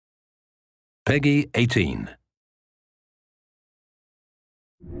PEGI 18.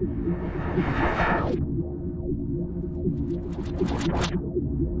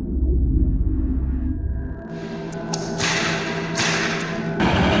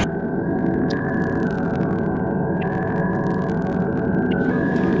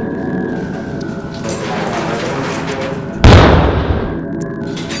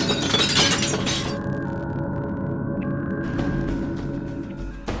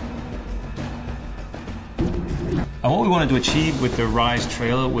 What we wanted to achieve with the Rise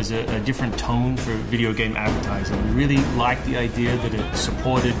trailer was a different tone for video game advertising. We really liked the idea that it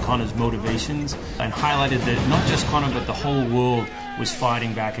supported Connor's motivations and highlighted that not just Connor but the whole world was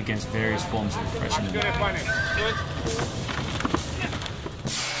fighting back against various forms of oppression.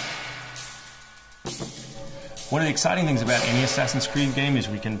 One of the exciting things about any Assassin's Creed game is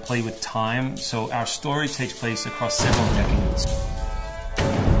we can play with time, so our story takes place across several decades.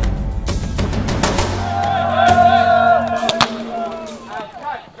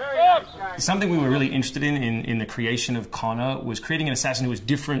 Something we were really interested in the creation of Connor was creating an assassin who was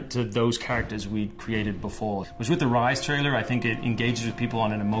different to those characters we'd created before. It was with the Rise trailer, I think it engages with people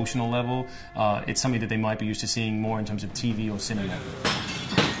on an emotional level. It's something that they might be used to seeing more in terms of TV or cinema.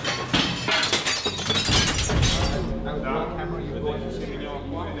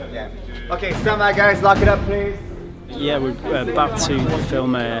 Okay, stand by guys, lock it up please. Yeah, we're about to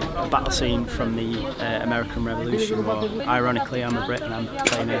film a battle scene from the American Revolution War. Ironically, I'm a Brit and I'm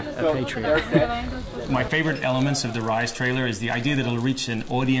playing a patriot. My favourite elements of the Rise trailer is the idea that it'll reach an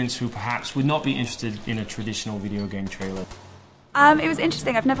audience who perhaps would not be interested in a traditional video game trailer. It was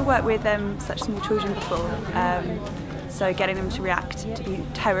interesting. I've never worked with such small children before, so getting them to react, to be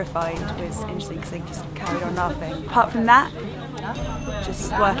terrified was interesting because they just carried on laughing. Apart from that,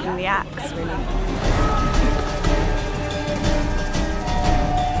 just working the acts really.